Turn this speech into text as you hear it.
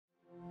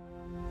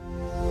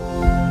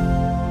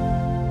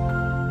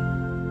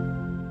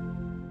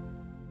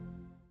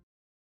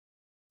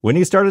When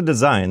you start a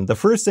design, the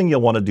first thing you'll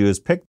want to do is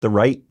pick the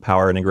right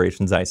Power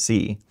Integrations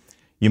IC.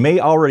 You may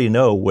already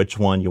know which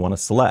one you want to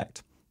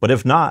select, but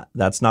if not,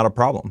 that's not a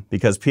problem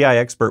because PI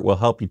Expert will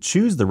help you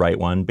choose the right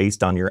one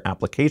based on your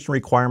application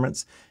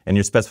requirements and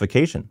your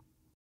specification.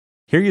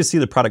 Here you see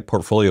the product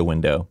portfolio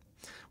window.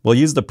 We'll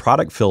use the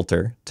product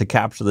filter to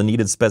capture the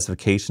needed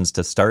specifications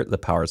to start the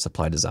power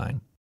supply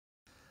design.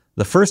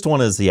 The first one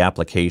is the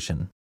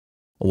application.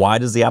 Why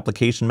does the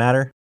application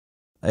matter?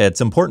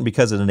 It's important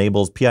because it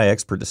enables PI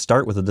Expert to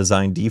start with the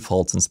design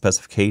defaults and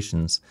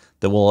specifications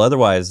that will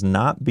otherwise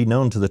not be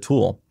known to the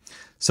tool.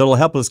 So it'll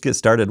help us get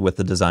started with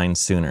the design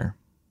sooner.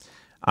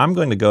 I'm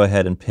going to go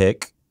ahead and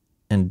pick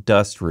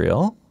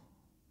industrial,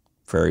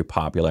 very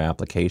popular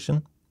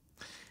application.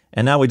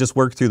 And now we just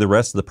work through the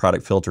rest of the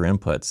product filter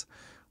inputs.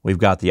 We've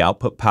got the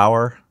output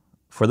power.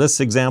 For this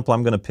example,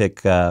 I'm going to pick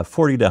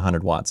 40 to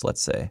 100 watts,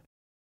 let's say.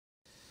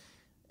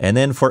 And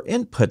then for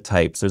input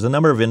types, there's a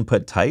number of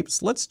input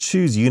types. Let's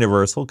choose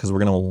universal because we're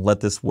going to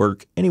let this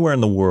work anywhere in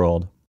the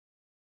world.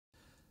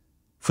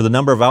 For the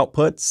number of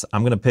outputs,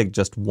 I'm going to pick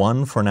just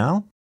one for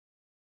now.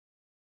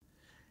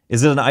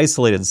 Is it an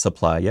isolated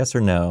supply? Yes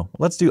or no?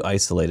 Let's do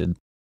isolated.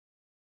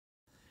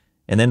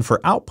 And then for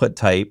output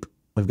type,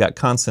 we've got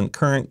constant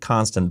current,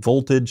 constant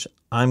voltage.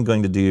 I'm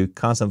going to do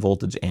constant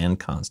voltage and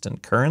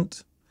constant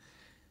current.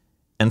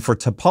 And for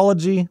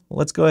topology,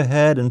 let's go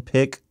ahead and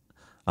pick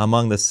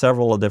among the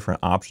several different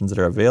options that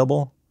are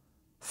available,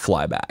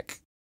 flyback.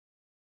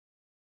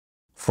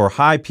 For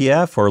high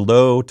PF or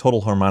low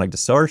total harmonic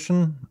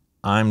distortion,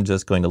 I'm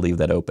just going to leave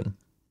that open.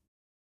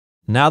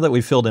 Now that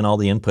we've filled in all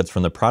the inputs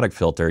from the product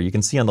filter, you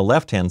can see on the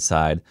left-hand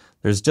side,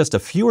 there's just a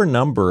fewer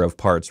number of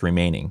parts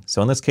remaining.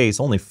 So in this case,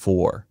 only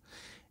 4.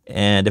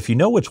 And if you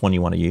know which one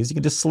you want to use, you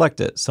can just select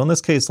it. So in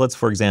this case, let's,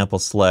 for example,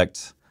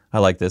 select, I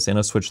like this,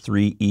 InnoSwitch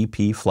 3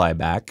 EP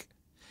flyback.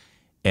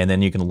 And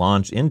then you can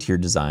launch into your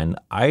design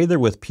either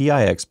with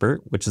PI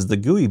Expert, which is the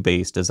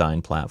GUI-based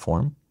design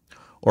platform,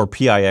 or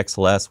PI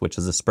XLS, which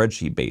is a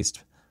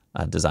spreadsheet-based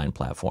design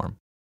platform.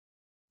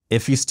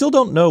 If you still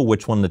don't know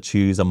which one to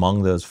choose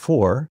among those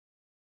 4,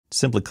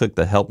 simply click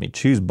the Help Me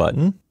Choose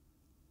button.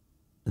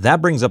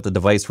 That brings up the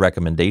device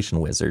recommendation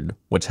wizard,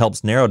 which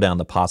helps narrow down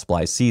the possible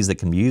ICs that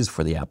can be used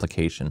for the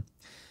application.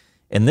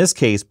 In this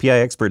case, PI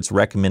Expert's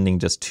recommending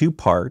just 2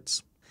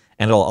 parts,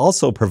 and it'll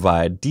also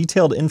provide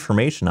detailed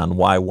information on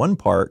why one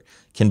part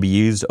can be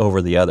used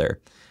over the other.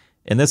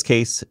 In this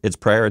case, it's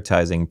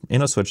prioritizing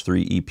InnoSwitch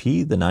 3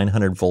 EP, the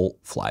 900 volt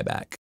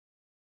flyback.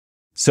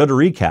 So to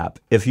recap,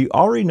 if you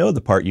already know the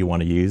part you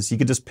want to use, you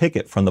could just pick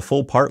it from the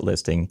full part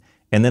listing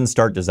and then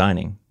start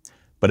designing.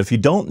 But if you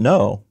don't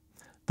know,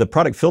 the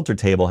product filter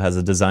table has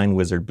a design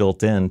wizard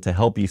built in to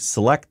help you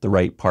select the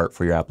right part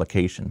for your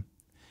application.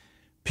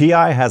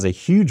 PI has a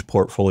huge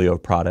portfolio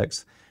of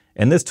products,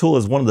 and this tool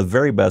is one of the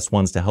very best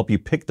ones to help you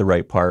pick the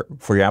right part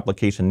for your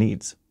application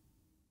needs.